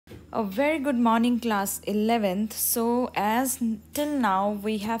A very good morning, class 11th. So, as till now,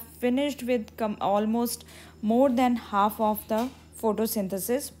 we have finished with almost more than half of the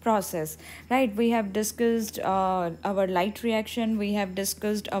photosynthesis process, right? We have discussed our light reaction, we have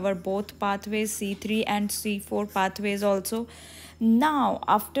discussed our both pathways, C3 and C4 pathways also. Now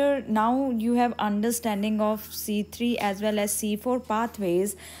you have understanding of C3 as well as C4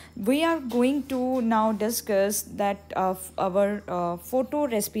 pathways. We are going to now discuss that our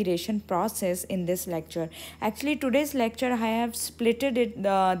photorespiration process in this lecture. Actually, today's lecture I have splitted it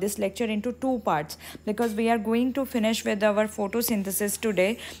this lecture into two parts because we are going to finish with our photosynthesis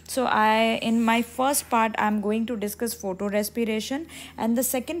today. So in my first part I'm going to discuss photorespiration, and the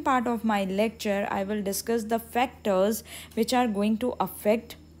second part of my lecture I will discuss the factors which are going to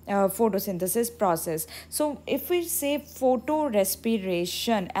affect photosynthesis process. So if we say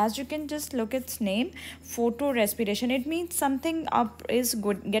photorespiration, as you can just look its name, photorespiration, it means something up is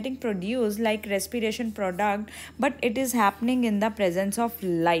getting produced like respiration product, but it is happening in the presence of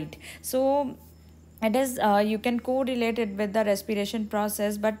light. So it is you can correlate it with the respiration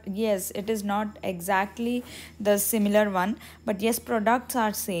process, but yes, it is not exactly the similar one, but yes, products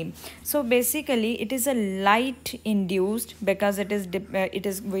are same. So basically it is a light induced, because it is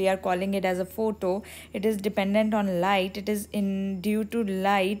we are calling it as a photo, it is dependent on light, it is in due to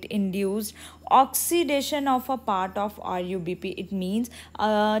light induced oxidation of a part of RUBP. It means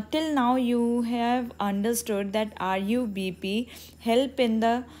till now you have understood that RUBP help in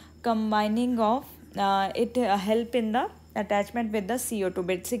the combining of help in the attachment with the CO2.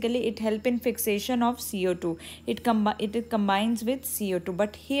 Basically it help in fixation of CO2. It combines with CO2,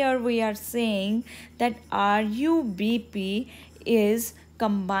 but here we are saying that RUBP is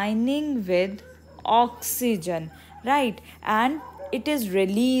combining with oxygen, right? And it is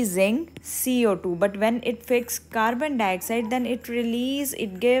releasing CO2, but when it fixes carbon dioxide, then it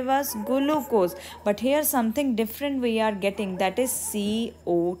gave us glucose, but here something different we are getting, that is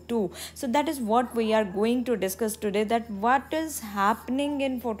CO2. So that is what we are going to discuss today, that what is happening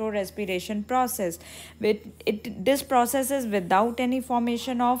in photorespiration process. This process is without any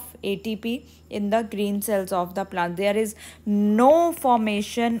formation of ATP in the green cells of the plant. There is no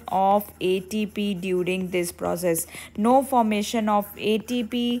formation of ATP during this process, no formation of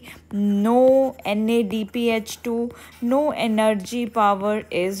ATP, no NADPH2, no energy power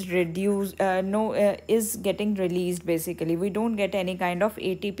is reduced, is getting released. Basically we don't get any kind of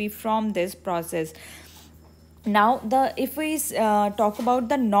ATP from this process. Now if we talk about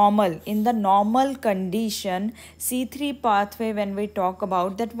the normal, in the normal condition, C3 pathway, when we talk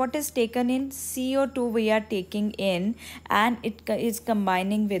about that, what is taken in, CO2 we are taking in, and it is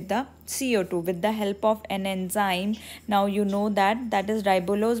combining with the CO2 with the help of an enzyme. Now you know that is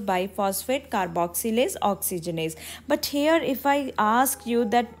ribulose biphosphate carboxylase oxygenase. But here if I ask you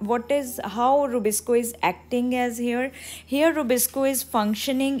that how Rubisco is acting as here Rubisco is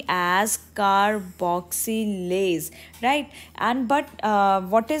functioning as carboxylase, right? And but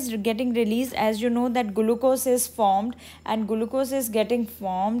what is getting released, as you know that glucose is formed, and glucose is getting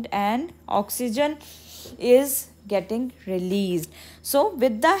formed and oxygen is getting released. So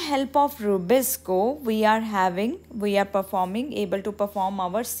with the help of Rubisco we are able to perform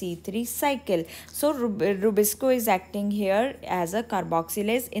our C3 cycle. So Rubisco is acting here as a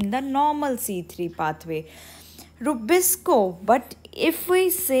carboxylase in the normal C3 pathway. Rubisco, but if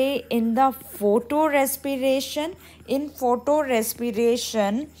we say in the photorespiration,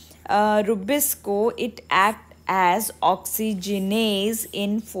 Rubisco, it acts as oxygenase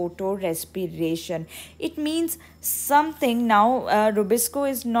in photorespiration. It means something. Now Rubisco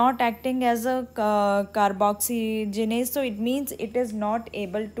is not acting as a carboxygenase, so it means it is not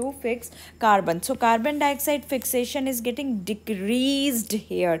able to fix carbon. So carbon dioxide fixation is getting decreased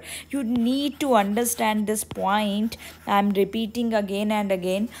here. You need to understand this point. I am repeating again and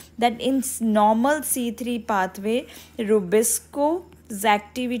again that in normal C3 pathway, Rubisco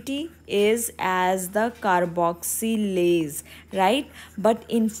activity is as the carboxylase, right? But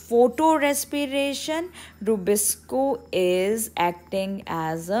in photorespiration, Rubisco is acting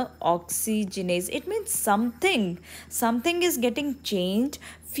as a oxygenase. It means something is getting changed.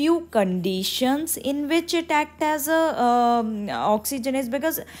 Few conditions in which it acts as a oxygenase,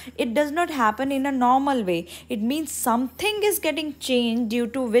 because it does not happen in a normal way. It means something is getting changed due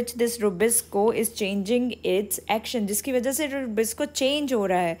to which this Rubisco is changing its action, जिसकी वजह से Rubisco change हो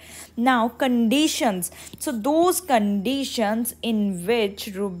रहा है. Now conditions, so those conditions in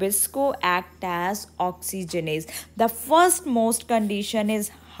which Rubisco act as oxygenase, the first most condition is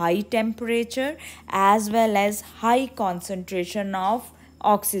high temperature as well as high concentration of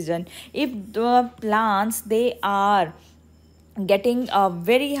oxygen. If the plants they are getting a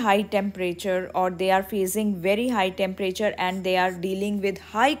very high temperature, or they are facing very high temperature and they are dealing with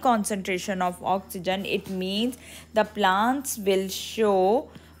high concentration of oxygen, it means the plants will show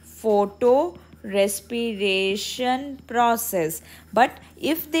photorespiration process. But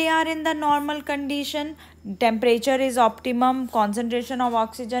if they are in the normal condition, temperature is optimum, concentration of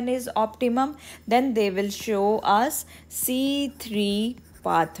oxygen is optimum, then they will show us C3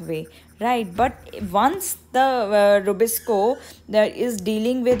 pathway, right? But once the Rubisco that is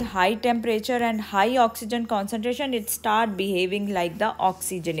dealing with high temperature and high oxygen concentration, it start behaving like the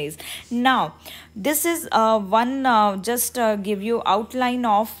oxygenase. Now this is one just give you outline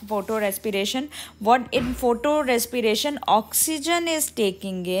of photorespiration. What in photorespiration, oxygen is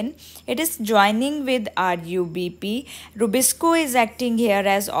taking in, it is joining with RUBP, Rubisco is acting here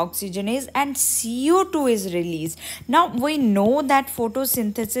as oxygenase, and CO2 is released. Now we know that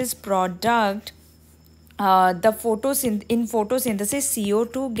photosynthesis product, in photosynthesis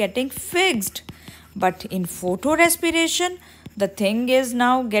CO2 getting fixed, but in photorespiration the thing is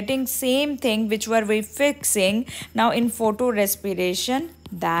now getting same thing which were we fixing. Now in photorespiration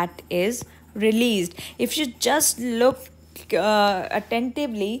that is released. If you just look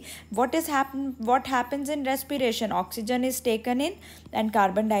attentively, what happens in respiration, oxygen is taken in and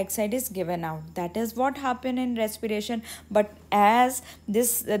carbon dioxide is given out. That is what happened in respiration. But as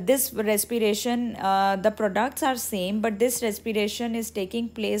this respiration, the products are same, but this respiration is taking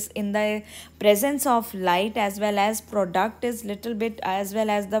place in the presence of light, as well as product is little bit, as well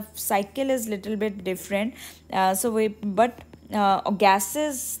as the cycle is little bit different.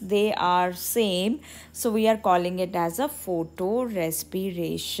 Gases, they are same, so we are calling it as a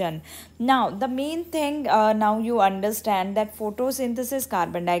photorespiration. Now the main thing, now you understand that photosynthesis,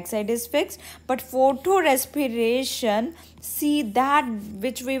 carbon dioxide is fixed, but photorespiration, see that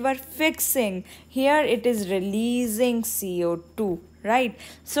which we were fixing here, it is releasing CO2, right?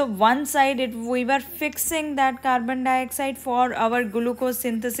 So one side we were fixing that carbon dioxide for our glucose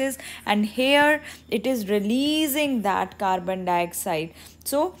synthesis, and here it is releasing that carbon dioxide.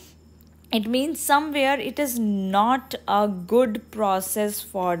 So it means somewhere it is not a good process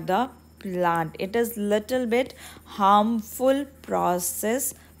for the plant, it is little bit harmful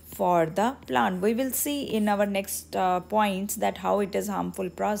process for the plant. We will see in our next points that how it is harmful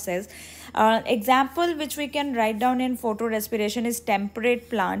process. Example which we can write down in photorespiration is temperate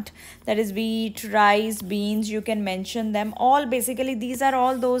plant, that is wheat, rice, beans, you can mention them all. Basically these are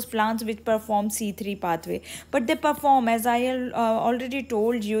all those plants which perform C3 pathway, but they perform, as I already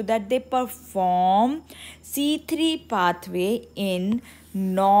told you, that they perform C3 pathway in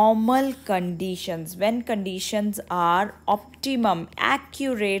normal conditions, when conditions are optimum,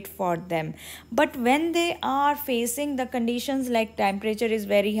 accurate for them. But when they are facing the conditions like temperature is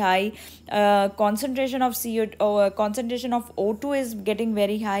very high, concentration of CO2, concentration of O2 is getting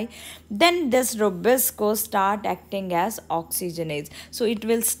very high, then this Rubisco start acting as oxygenase. So it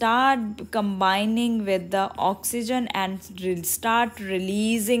will start combining with the oxygen and start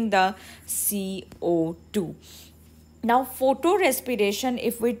releasing the CO2. Now photorespiration,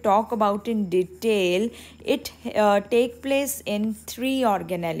 if we talk about in detail, it take place in three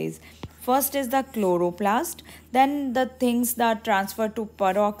organelles. First is the chloroplast, then the things that transfer to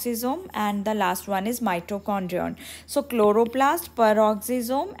peroxisome, and the last one is mitochondrion. So chloroplast,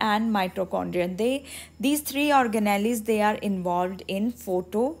 peroxisome and mitochondrion, these three organelles, they are involved in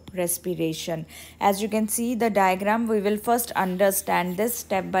photorespiration. As you can see the diagram, we will first understand this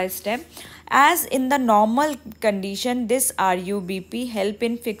step by step. As in the normal condition, this RUBP help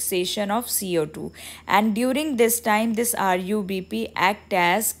in fixation of CO2, and during this time this RUBP act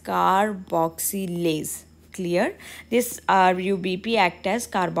as carboxylase. Clear? This RUBP act as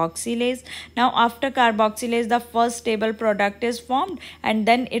carboxylase. Now after carboxylase, the first stable product is formed, and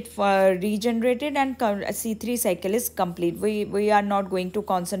then it regenerated and C3 cycle is complete. We are not going to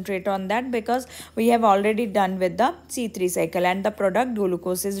concentrate on that because we have already done with the C3 cycle, and the product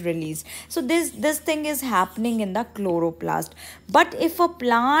glucose is released. So this thing is happening in the chloroplast. But if a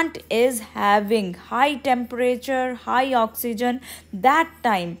plant is having high temperature, high oxygen, that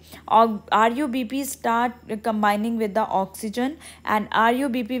time RUBP start combining with the oxygen, and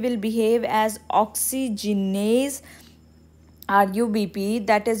RUBP will behave as oxygenase. RUBP,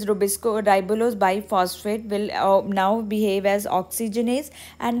 that is Rubisco ribulose biphosphate, will now behave as oxygenase,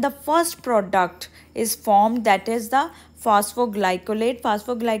 and the first product is formed, that is the phosphoglycolate.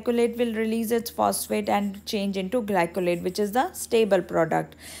 Phosphoglycolate will release its phosphate and change into glycolate, which is the stable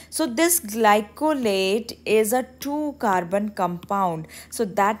product. So this glycolate is a 2-carbon compound. So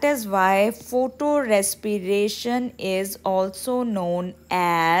that is why photorespiration is also known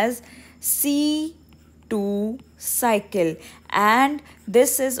as C2 2 cycle, and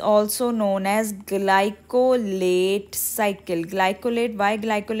this is also known as glycolate cycle. Glycolate, why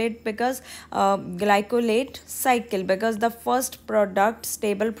glycolate? Because glycolate cycle, because the first product,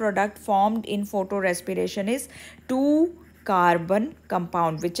 stable product formed in photorespiration is 2 carbon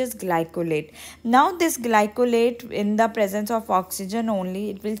compound, which is glycolate. Now this glycolate, in the presence of oxygen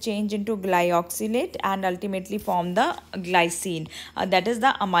only, it will change into glyoxylate and ultimately form the glycine, that is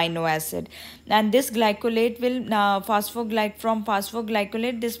the amino acid. And this glycolate will from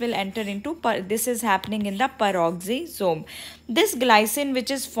phosphoglycolate, this will enter into this is happening in the peroxisome. This glycine which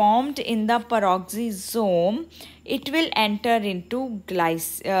is formed in the peroxisome, it will enter into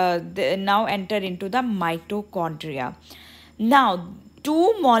now enter into the mitochondria. Now,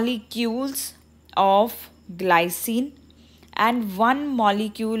 2 molecules of glycine and 1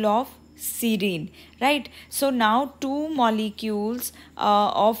 molecule of serine, right? So now 2 molecules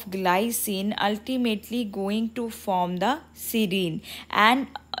of glycine ultimately going to form the serine, and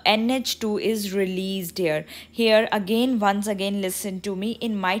NH2 is released here. Here again, once again, listen to me.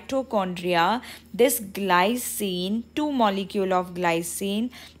 In mitochondria, this glycine, 2 molecule of glycine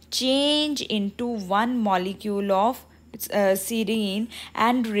change into 1 molecule of serine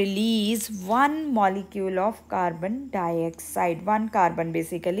and release 1 molecule of carbon dioxide. 1 carbon,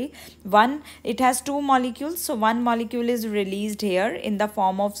 basically it has 2 molecules, so 1 molecule is released here in the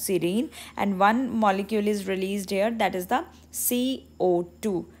form of serine and 1 molecule is released here, that is the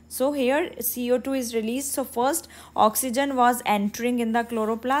CO2. So here CO2 is released. So first oxygen was entering in the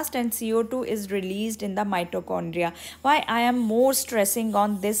chloroplast and CO2 is released in the mitochondria. Why I am more stressing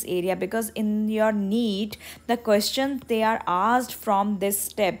on this area? Because in your NEET, the questions they are asked from this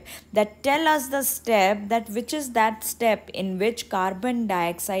step, that tell us the step, that which is that step in which carbon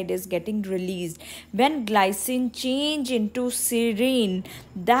dioxide is getting released. When glycine change into serine,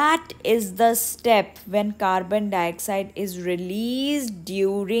 that is the step when carbon dioxide is released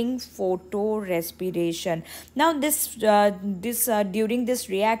during photorespiration. Now during this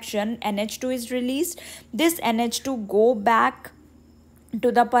reaction, NH2 is released. This NH2 go back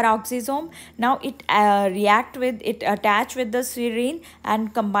to the peroxisome. Now it attach with the serine,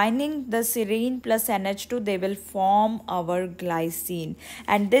 and combining the serine plus NH2, they will form our glycine.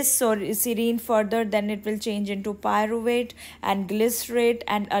 And this serine further, then it will change into pyruvate and glycerate,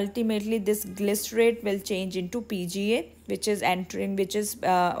 and ultimately this glycerate will change into PGA, which is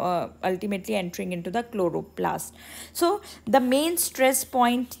ultimately entering into the chloroplast. So the main stress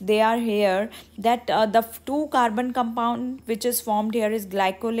point they are here, that the 2 carbon compound which is formed here is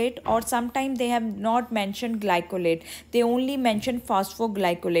glycolate, or sometimes they have not mentioned glycolate, they only mention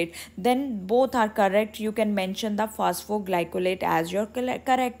phosphoglycolate. Then both are correct. You can mention the phosphoglycolate as your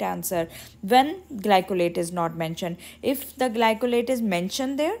correct answer when glycolate is not mentioned. If the glycolate is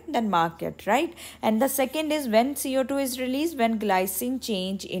mentioned there, then mark it, right? And the second is when CO2 is released, when glycine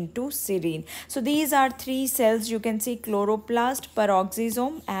change into serine. So these are 3 cells, you can see: chloroplast,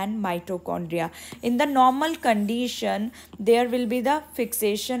 peroxisome and mitochondria. In the normal condition, there will be the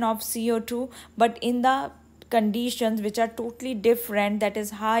fixation of CO2, but in the conditions which are totally different, that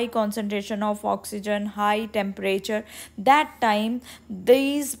is high concentration of oxygen, high temperature, that time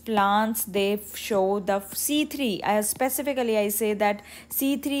these plants, they show the C3, specifically I say that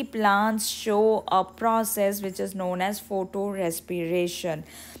C3 plants show a process which is known as photorespiration.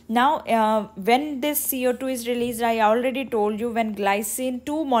 Now when this CO2 is released, I already told you, when glycine,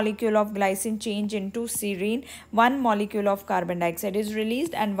 2 molecule of glycine change into serine, 1 molecule of carbon dioxide is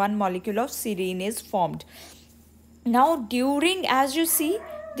released and 1 molecule of serine is formed. Now during, as you see,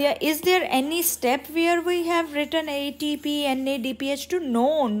 is there any step where we have written ATP, NADPH2?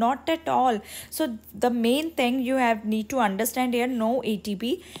 No, not at all. So the main thing you need to understand here, no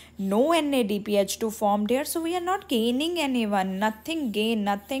ATP, no NADPH2 formed here. So we are not gaining anyone, nothing gain,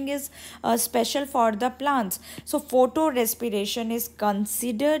 nothing is special for the plants. So photorespiration is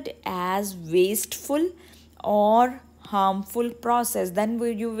considered as wasteful or harmful process. Then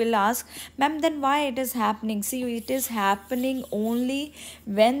you will ask, ma'am, then why it is happening? See, it is happening only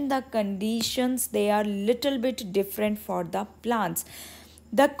when the conditions, they are little bit different for the plants.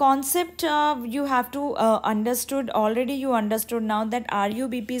 The concept you have to already you understood now, that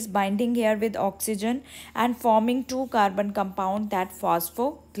RUBP is binding here with oxygen and forming 2 carbon compound, that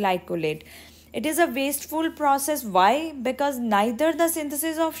phosphoglycolate. It is a wasteful process. Why? Because neither the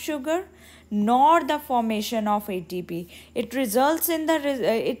synthesis of sugar nor the formation of ATP. It results in the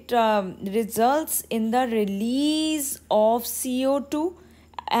release of CO2,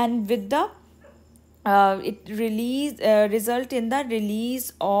 and with the result in the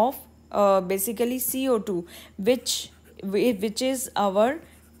release of basically CO2, which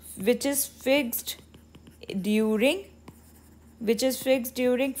is fixed during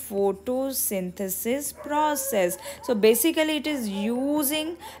photosynthesis process. So basically it is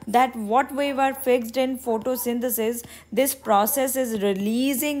using that what we were fixed in photosynthesis. This process is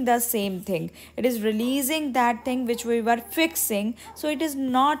releasing the same thing. It is releasing that thing which we were fixing. So it is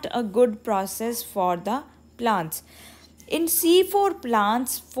not a good process for the plants. In C4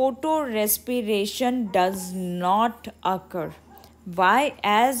 plants, photorespiration does not occur. Why?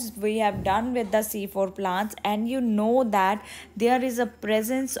 As we have done with the C4 plants, and you know that there is a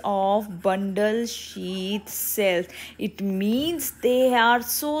presence of bundle sheath cells. It means they are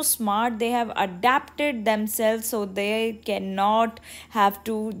so smart, they have adapted themselves, so they cannot have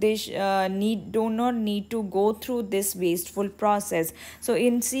to, they do not need to go through this wasteful process. So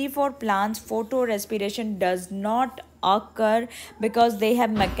in C4 plants, photorespiration does not occur because they have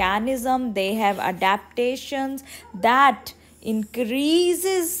mechanism, they have adaptations that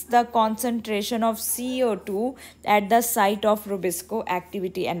increases the concentration of CO2 at the site of Rubisco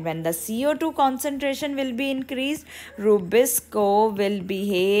activity. And when the CO2 concentration will be increased, Rubisco will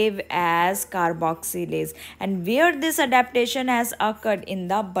behave as carboxylase. And where this adaptation has occurred, in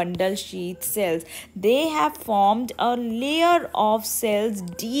the bundle sheath cells, they have formed a layer of cells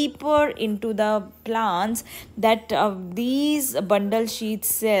deeper into the plants, that these bundle sheath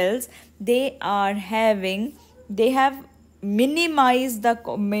cells, they have minimize the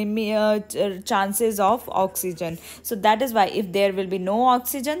chances of oxygen. So that is why if there will be no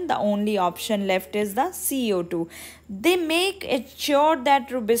oxygen, the only option left is the CO2. They make it sure that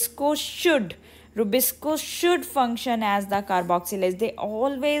Rubisco should function as the carboxylase.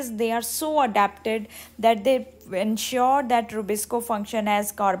 They are so adapted that they ensure that Rubisco function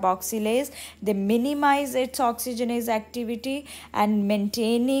as carboxylase. They minimize its oxygenase activity and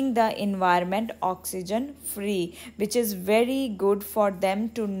maintaining the environment oxygen free, which is very good for them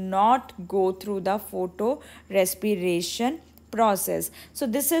to not go through the photorespiration process. So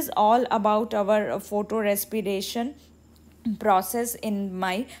this is all about our photorespiration process in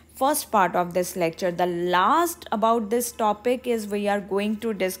my first part of this lecture. The last about this topic is we are going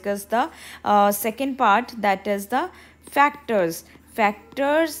to discuss the second part, that is the factors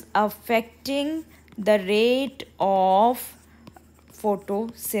affecting the rate of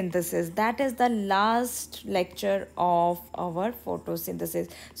photosynthesis. That is the last lecture of our photosynthesis.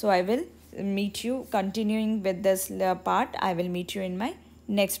 So I will meet you continuing with this part. I will meet you in my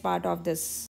next part of this.